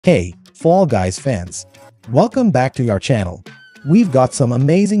Hey, Fall Guys fans! Welcome back to our channel. We've got some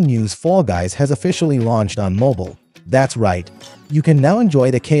amazing news. Fall Guys has officially launched on mobile. That's right. You can now enjoy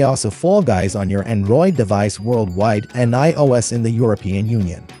the chaos of Fall Guys on your Android device worldwide and iOS in the European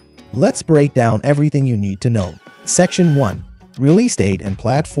Union. Let's break down everything you need to know. Section 1. Release date and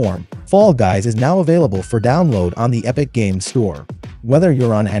platform. Fall Guys is now available for download on the Epic Games Store. Whether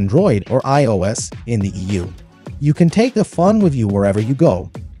you're on Android or iOS in the EU, you can take the fun with you wherever you go.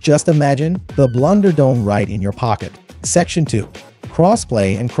 Just imagine the Blunder Dome right in your pocket. Section 2.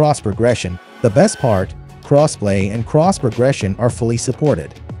 Crossplay and Cross-Progression. The best part, Crossplay and Cross-Progression are fully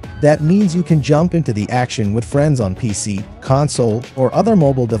supported. That means you can jump into the action with friends on PC, console, or other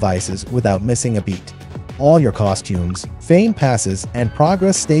mobile devices without missing a beat. All your costumes, fame passes, and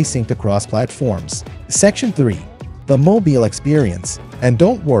progress stay synced across platforms. Section 3. The mobile experience. And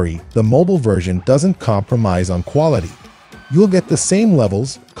don't worry, the mobile version doesn't compromise on quality. You'll get the same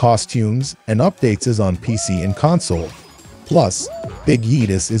levels, costumes, and updates as on PC and console. Plus, Big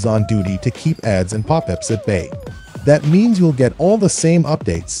Yeetus is on duty to keep ads and pop-ups at bay. That means you'll get all the same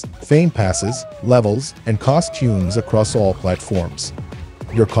updates, fame passes, levels, and costumes across all platforms.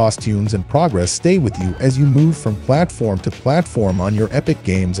 Your costumes and progress stay with you as you move from platform to platform on your Epic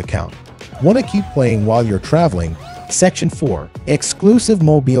Games account. Want to keep playing while you're traveling? Section 4. Exclusive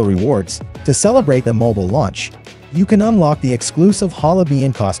mobile rewards. To celebrate the mobile launch, you can unlock the exclusive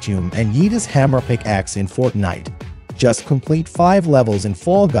Holobean costume and Yeetus hammer pickaxe in Fortnite. Just complete 5 levels in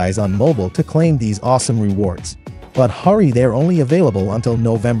Fall Guys on mobile to claim these awesome rewards. But hurry, they're only available until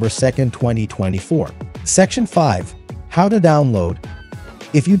November 2nd, 2024. Section 5. How to download.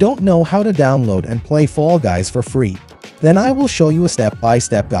 If you don't know how to download and play Fall Guys for free, then I will show you a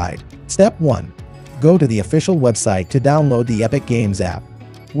step-by-step guide. Step 1. Go to the official website to download the Epic Games app.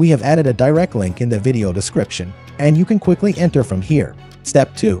 We have added a direct link in the video description, and you can quickly enter from here.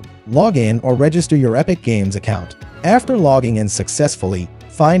 Step 2. Log in or register your Epic Games account. After logging in successfully,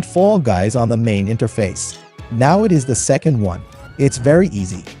 find Fall Guys on the main interface. Now it is the second one. It's very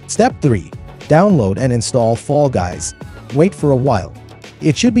easy. Step 3. Download and install Fall Guys. Wait for a while.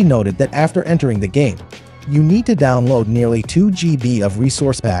 It should be noted that after entering the game, you need to download nearly 2 GB of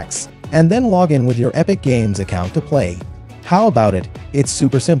resource packs, and then log in with your Epic Games account to play. How about it? It's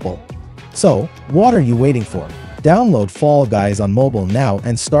super simple. So, what are you waiting for? Download Fall Guys on mobile now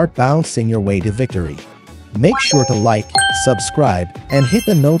and start bouncing your way to victory. Make sure to like, subscribe, and hit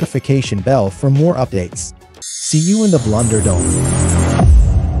the notification bell for more updates. See you in the Blunder Dome.